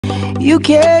You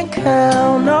can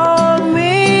count on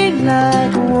me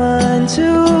like 1,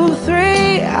 2,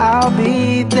 3, I'll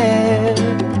be there.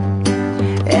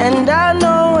 And I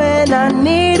know when I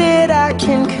need it, I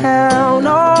can count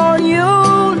on you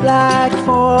like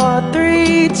 4,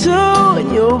 3, 2,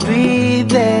 and you'll be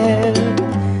there.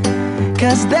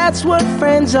 'Cause that's what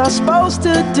friends are supposed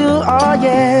to do, oh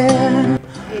yeah.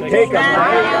 Take a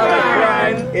night out of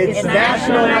crime. It's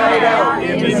National Night Out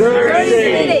in Missouri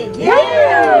City.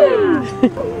 Yeah!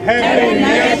 Happy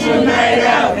National Night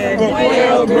Out for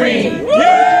Quail Green.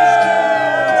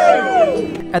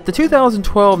 At the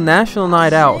 2012 National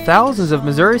Night Out, thousands of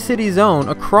Missouri City Zone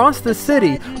across the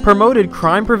city promoted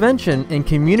crime prevention and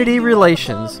community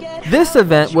relations. This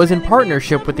event was in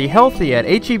partnership with the Healthy at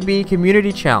HEB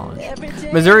Community Challenge.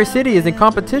 Missouri City is in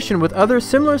competition with other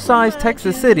similar-sized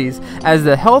Texas cities as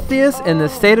the healthiest in the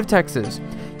state of Texas.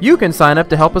 You can sign up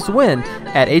to help us win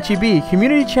at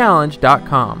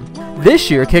hebcommunitychallenge.com.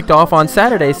 This year kicked off on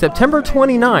Saturday, September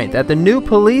 29th at the new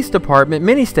Police Department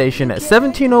mini station at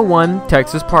 1701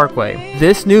 Texas Parkway.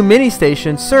 This new mini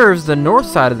station serves the north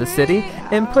side of the city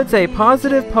and puts a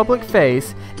positive public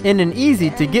face in an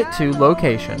easy-to-get-to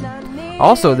location.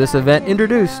 Also, this event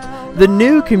introduced the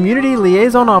new Community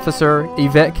Liaison Officer,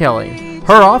 Yvette Kelly.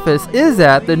 Her office is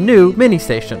at the new mini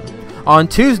station. On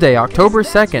Tuesday, October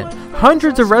 2nd,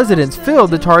 hundreds of residents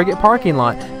filled the Target parking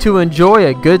lot to enjoy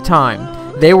a good time.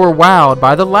 They were wowed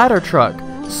by the ladder truck,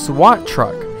 SWAT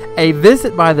truck, a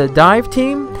visit by the dive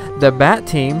team, the BAT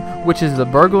team, which is the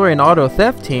burglary and auto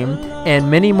theft team, and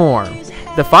many more.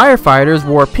 The firefighters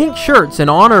wore pink shirts in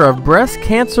honor of breast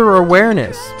cancer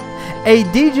awareness. A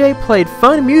DJ played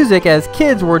fun music as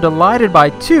kids were delighted by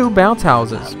 2 bounce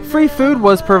houses. Free food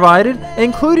was provided,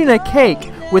 including a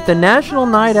cake with the National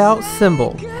Night Out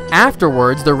symbol.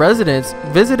 Afterwards, the residents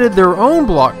visited their own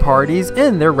block parties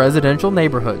in their residential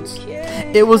neighborhoods.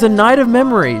 It was a night of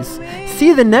memories.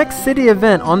 See the next city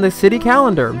event on the city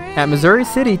calendar at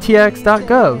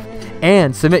MissouriCityTX.gov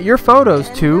and submit your photos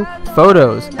to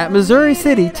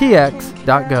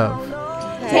photos@MissouriCityTX.gov.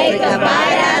 Take a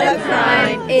bite out of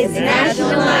crime. It's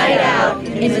National Night Out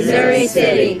in Missouri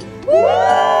City.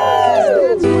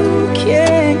 Woo! You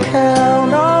can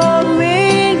count on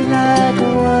me like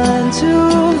 1,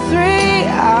 2, 3,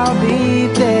 I'll be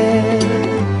there.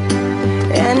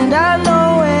 And I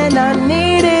know when I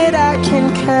need it, I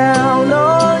can count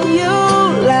on you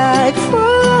like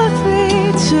 4,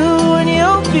 3, 2, and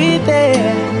you'll be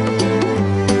there.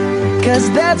 'Cause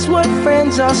that's what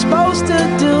friends are supposed to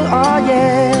do, oh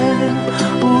yeah.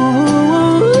 Ooh.